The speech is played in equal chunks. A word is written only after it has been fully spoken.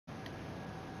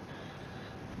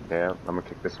Yeah, I'm gonna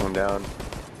kick this one down.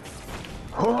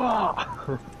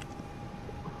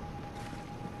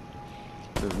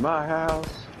 This is my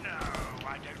house. No,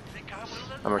 I don't think I will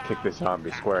I'm gonna kick this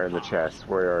zombie square in the chest.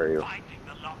 Where are you? Finding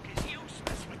the lock is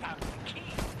useless without the keys.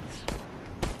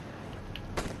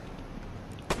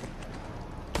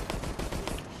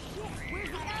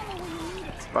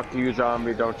 Fuck you,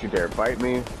 zombie. Don't you dare bite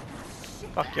me.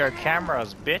 Fuck your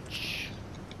cameras, bitch.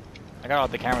 I got all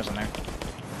the cameras in there.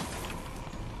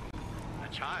 A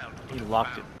child. He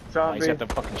locked it. Zombie. He's got the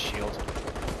fucking shield.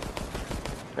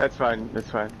 That's fine. That's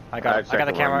fine. I got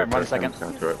the camera in 1 second.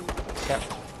 Yep.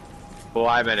 Well,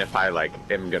 I meant if I, like,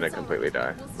 am gonna completely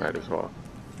die. Might as well.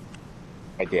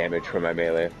 I damage from my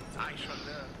melee. I shall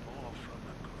learn more from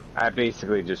the group. I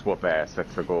basically just whoop ass.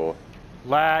 That's the goal.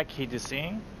 Lag, he just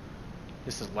seeing?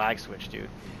 This is lag switch, dude.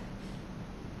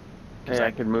 Hey,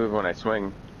 I can move when I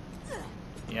swing.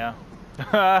 Yeah.